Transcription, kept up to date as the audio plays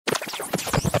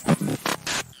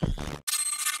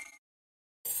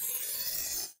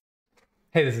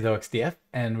Hey, this is OXDF,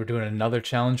 and we're doing another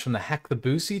challenge from the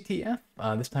HackTheBoo CTF.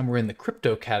 This time we're in the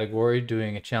crypto category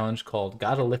doing a challenge called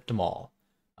Gotta Lift 'em All.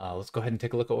 Let's go ahead and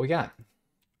take a look at what we got.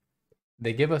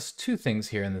 They give us two things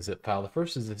here in the zip file. The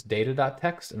first is this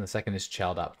data.txt, and the second is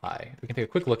chow.py. We can take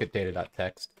a quick look at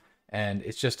data.txt, and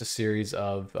it's just a series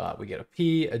of, we get a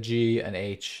P, a G, an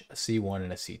H, a C1,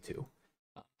 and a C2.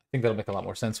 I think that'll make a lot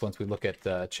more sense once we look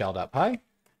at chow.py.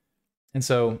 And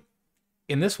so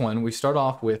in this one, we start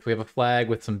off with, we have a flag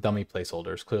with some dummy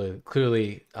placeholders.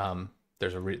 Clearly,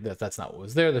 that's not what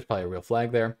was there. There's probably a real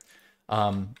flag there.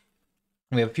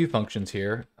 We have a few functions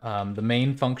here. The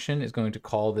main function is going to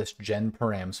call this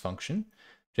genparams function.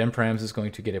 Genparams is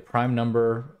going to get a prime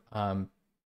number,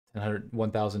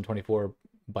 1024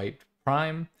 byte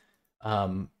prime.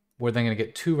 We're then going to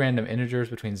get two random integers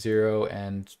between 0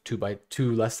 and 2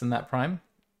 less than that prime.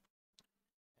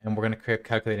 And we're going to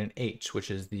calculate an h, which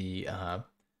is the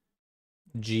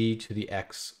g to the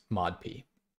x mod p.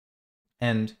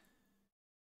 And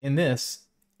in this,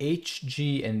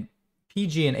 hg and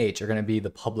pg and h are going to be the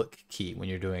public key when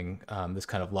you're doing this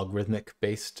kind of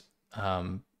logarithmic-based,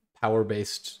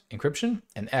 power-based encryption,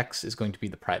 and x is going to be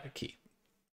the private key.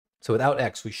 So without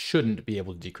x, we shouldn't be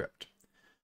able to decrypt.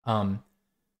 So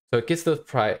it gets the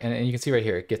and you can see right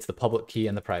here, it gets the public key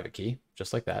and the private key,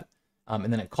 just like that.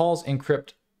 And then it calls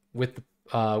encrypt with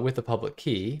the public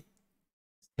key,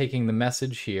 taking the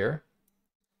message here,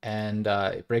 and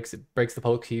it breaks the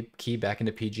public key back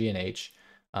into PG and H.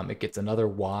 It gets another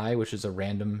Y, which is a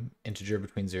random integer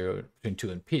between 2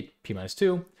 and P minus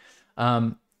 2,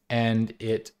 and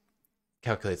it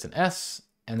calculates an S,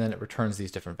 and then it returns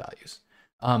these different values.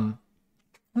 I'm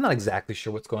not exactly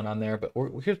sure what's going on there, but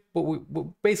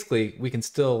basically we can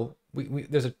still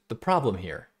the problem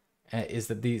here is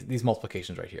that these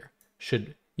multiplications right here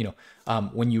should,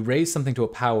 when you raise something to a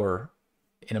power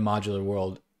in a modular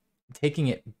world, taking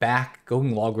it back,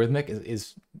 going logarithmic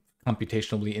is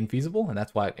computationally infeasible, and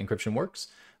that's why encryption works.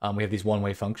 We have these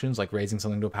one-way functions, like raising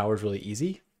something to a power is really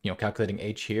easy, calculating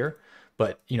h here,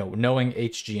 but knowing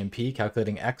h, g, and p,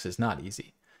 calculating x is not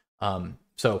easy. But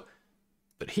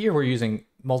here we're using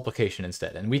multiplication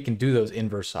instead, and we can do those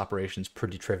inverse operations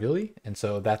pretty trivially, and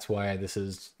so that's why this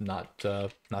is not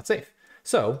safe.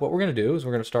 So what we're going to do is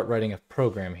we're going to start writing a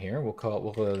program here. We'll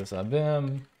call this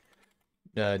vim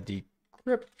decrypt.py.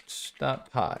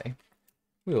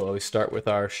 We will always start with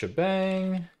our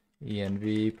shebang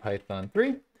env python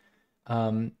 3.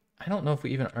 I don't know if we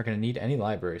even are going to need any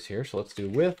libraries here, so let's do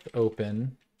with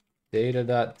open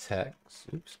data.text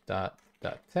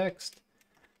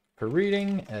for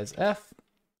reading as f,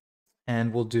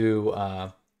 and we'll do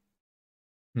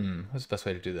what's the best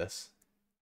way to do this?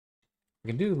 We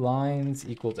can do lines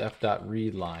equals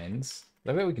f.read lines.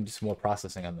 That way we can do some more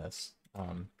processing on this.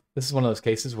 This is one of those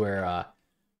cases where I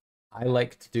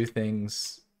like to do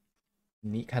things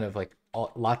neat, kind of like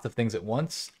lots of things at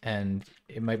once, and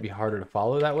it might be harder to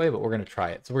follow that way, but we're going to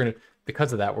try it. So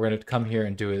because of that, we're going to come here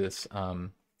and do this.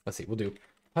 Let's see, we'll do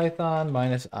python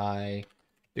 -i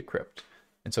decrypt.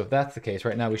 And so if that's the case,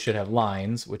 right now we should have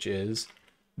lines, which is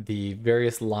the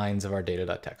various lines of our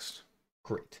data.txt.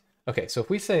 Great. Okay, so if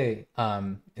we say,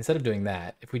 instead of doing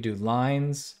that, if we do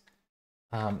lines,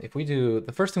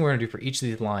 the first thing we're gonna do for each of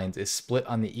these lines is split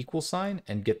on the equal sign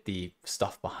and get the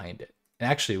stuff behind it. And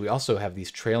actually, we also have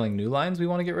these trailing new lines we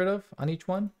wanna get rid of on each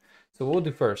one. So what we'll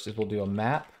do first is we'll do a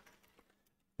map,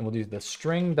 and we'll do the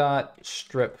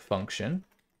string.strip function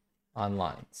on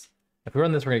lines. If we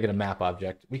run this, we're gonna get a map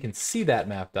object. We can see that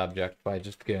mapped object by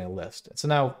just getting a list. So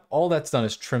now all that's done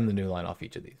is trim the new line off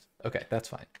each of these. Okay, that's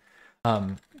fine.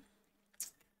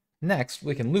 Next,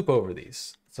 we can loop over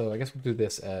these. So I guess we'll do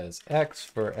this as x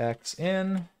for x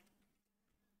in,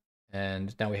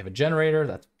 and now we have a generator.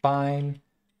 That's fine.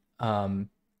 So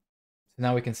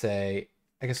now we can say,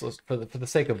 I guess for the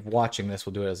sake of watching this,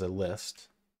 we'll do it as a list.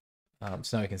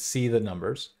 So now we can see the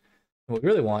numbers. And what we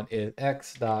really want is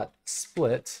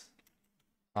x.split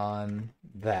on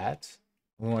that.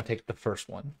 We want to take the first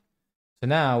one. So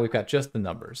now we've got just the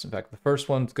numbers. In fact, the first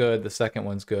one's good, the second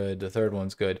one's good, the third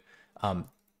one's good.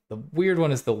 The weird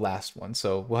one is the last one,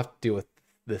 so we'll have to deal with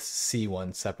this C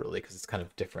one separately because it's kind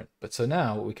of different. But so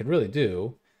now what we can really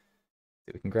do,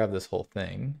 we can grab this whole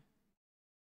thing.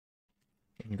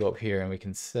 We can go up here and we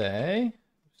can say,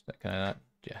 yeah,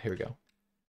 here we go.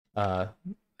 There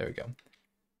we go.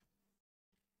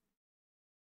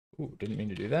 Ooh, didn't mean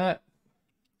to do that.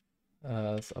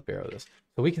 Let's up arrow this.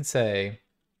 So we can say,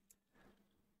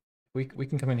 we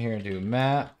can come in here and do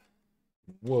map.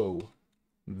 Whoa.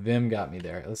 Vim got me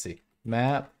there. Let's see.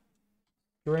 Map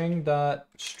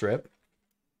string.strip,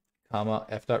 comma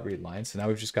f.readline. So now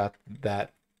we've just got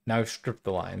that now we've stripped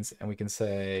the lines, and we can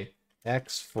say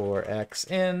x for x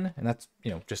in, and that's,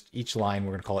 just each line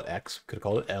we're going to call it x. Could have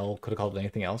called it L, could have called it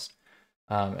anything else.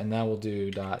 And now we'll do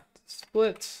dot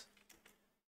split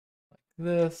like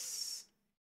this.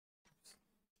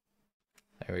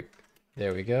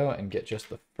 There we go, and get just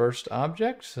the first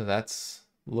object. So that's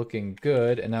looking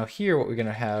good. And now here what we're going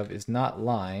to have is not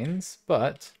lines,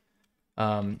 but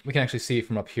we can actually see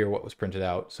from up here what was printed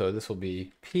out. So this will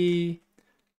be P,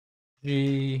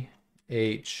 G,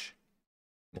 H,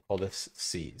 we'll call this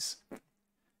C's. So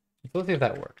let's see if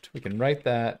that worked. We can write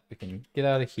that, we can get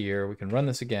out of here, we can run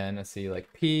this again and see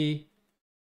like P,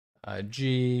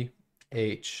 G,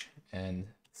 H, and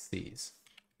C's.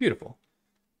 Beautiful.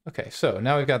 Okay, so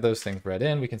now we've got those things read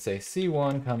in. We can say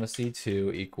C1 comma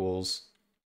C2 equals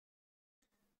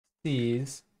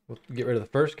C's. We'll get rid of the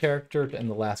first character and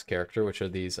the last character, which are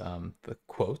these the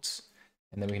quotes.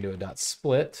 And then we can do a dot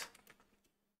split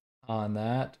on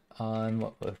that,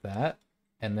 with that.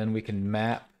 And then we can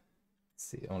map, let's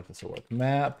see, I wonder if this will work.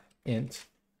 Map int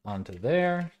onto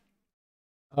there.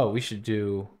 Oh, we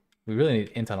really need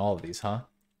int on all of these, huh?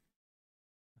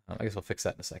 I guess we'll fix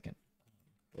that in a second.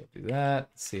 We'll do that,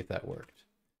 see if that worked.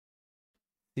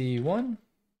 C1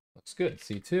 looks good.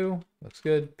 C2 looks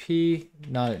good. P,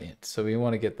 not an int. So we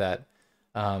want to get that.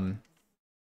 So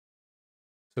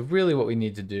really what we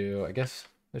need to do, I guess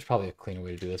there's probably a cleaner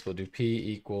way to do this. We'll do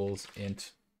P equals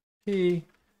int P,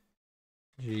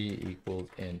 G equals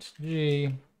int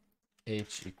G,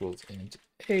 H equals int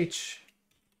H,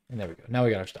 and there we go. Now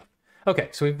we got our stuff. Okay,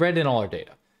 so we've read in all our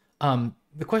data.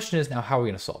 The question is now, how are we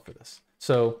going to solve for this?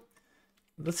 So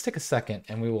let's take a second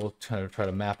and we will kind of try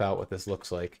to map out what this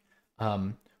looks like.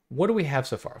 What do we have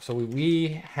so far? So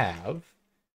we have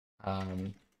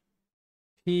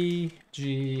P,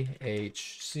 G,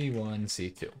 H, C1,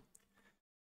 C2.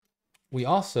 We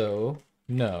also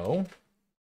know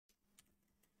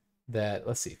that,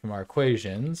 let's see, from our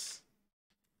equations,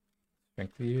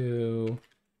 shrink U,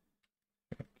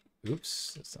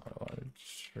 oops, that's not what I wanted,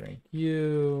 shrink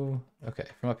U. Okay,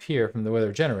 from up here, from the way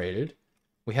they're generated,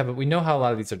 we know how a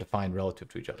lot of these are defined relative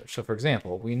to each other. So for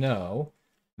example, we know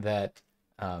that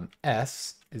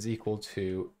S is equal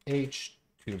to H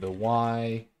to the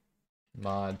Y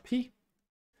mod P.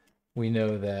 We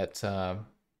know that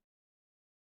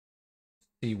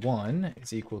C1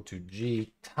 is equal to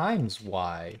G times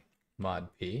Y mod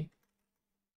P.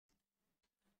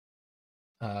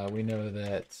 We know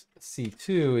that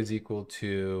C2 is equal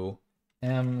to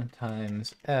M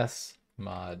times S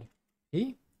mod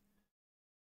P.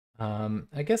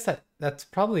 I guess that's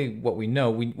probably what we know.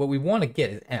 What we want to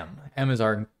get is M. M is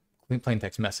our plain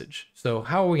text message. So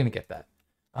how are we going to get that?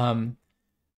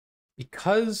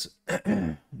 Because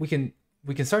we can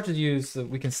start to use,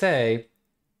 we can say,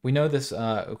 we know this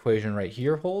equation right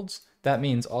here holds. That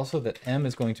means also that M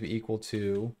is going to be equal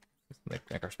to,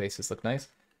 make our spaces look nice,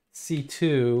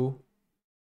 C2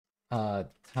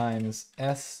 times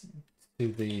S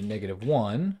to the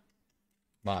 -1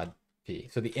 mod P.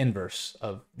 So the inverse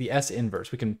of the S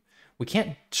inverse. We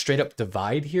can't straight up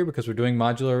divide here because we're doing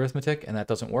modular arithmetic and that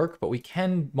doesn't work, but we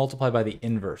can multiply by the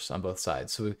inverse on both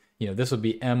sides. So, this would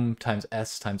be M times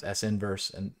S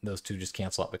inverse, and those two just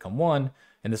cancel out, become 1,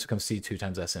 and this becomes C2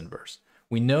 times S inverse.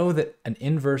 We know that an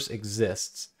inverse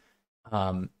exists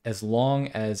as long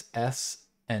as S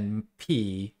and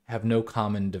P have no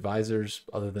common divisors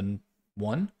other than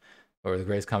 1, or the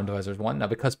greatest common divisor is 1. Now,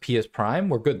 because P is prime,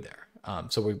 we're good there.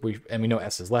 So we know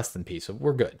S is less than P, so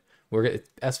we're good.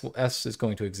 S is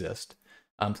going to exist.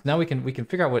 So now we can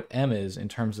figure out what M is in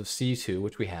terms of C2,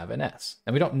 which we have in S,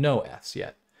 and we don't know S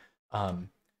yet. But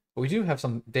we do have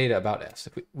some data about S.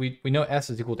 If we know S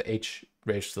is equal to H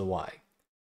raised to the Y.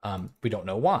 We don't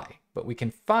know Y, but we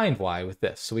can find Y with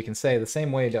this. So we can say the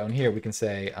same way down here. We can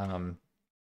say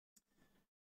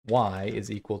Y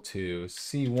is equal to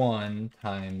C1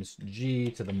 times G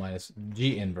to the minus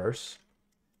G inverse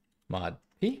mod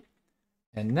P.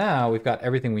 And now we've got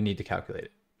everything we need to calculate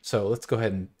it. So let's go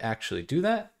ahead and actually do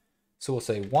that. So we'll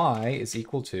say Y is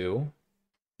equal to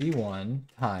C1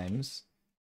 times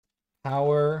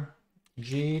power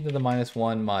G to the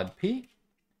 -1 mod P.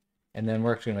 And then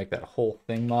we're actually going to make that whole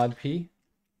thing mod P.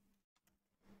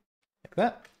 Like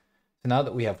that. So now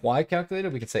that we have Y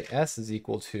calculated, we can say S is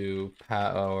equal to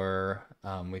power,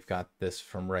 we've got this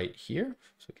from right here.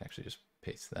 So we can actually just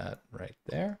paste that right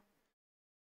there.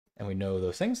 And we know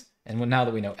those things. And now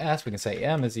that we know S, we can say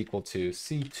M is equal to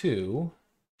C2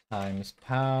 times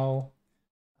pow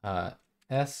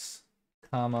S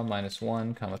comma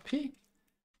 -1 comma P,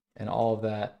 and all of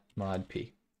that mod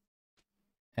P.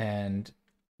 And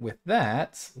with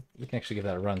that, we can actually give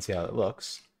that a run, see how it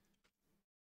looks.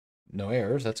 no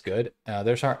errors. That's good.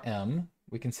 There's our M.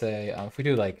 We can say, if we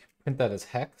do like print that as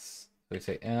hex, so we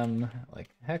say M like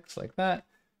hex like that,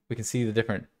 we can see the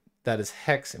different, that is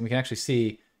hex, and we can actually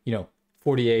see,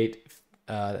 48,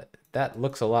 that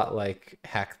looks a lot like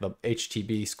hack the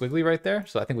HTB squiggly right there.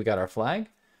 So I think we got our flag.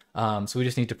 So we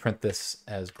just need to print this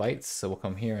as bytes. So we'll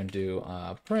come here and do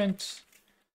print,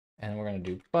 and we're going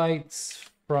to do bytes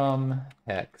from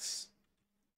hex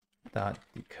dot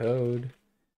decode.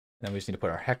 And then we just need to put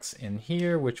our hex in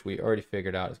here, which we already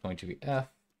figured out is going to be F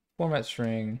format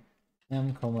string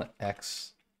M,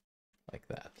 X like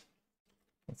that.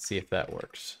 Let's see if that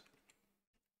works.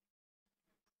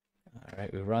 All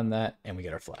right, we run that and we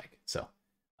get our flag. So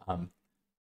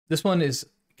this one this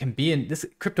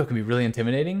crypto can be really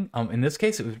intimidating. In this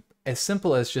case, it was as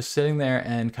simple as just sitting there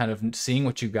and kind of seeing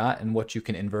what you got and what you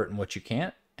can invert and what you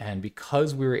can't. And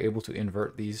because we were able to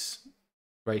invert these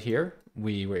right here,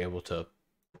 we were able to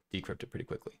decrypt it pretty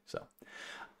quickly. So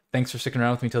thanks for sticking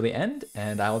around with me till the end,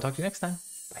 and I will talk to you next time.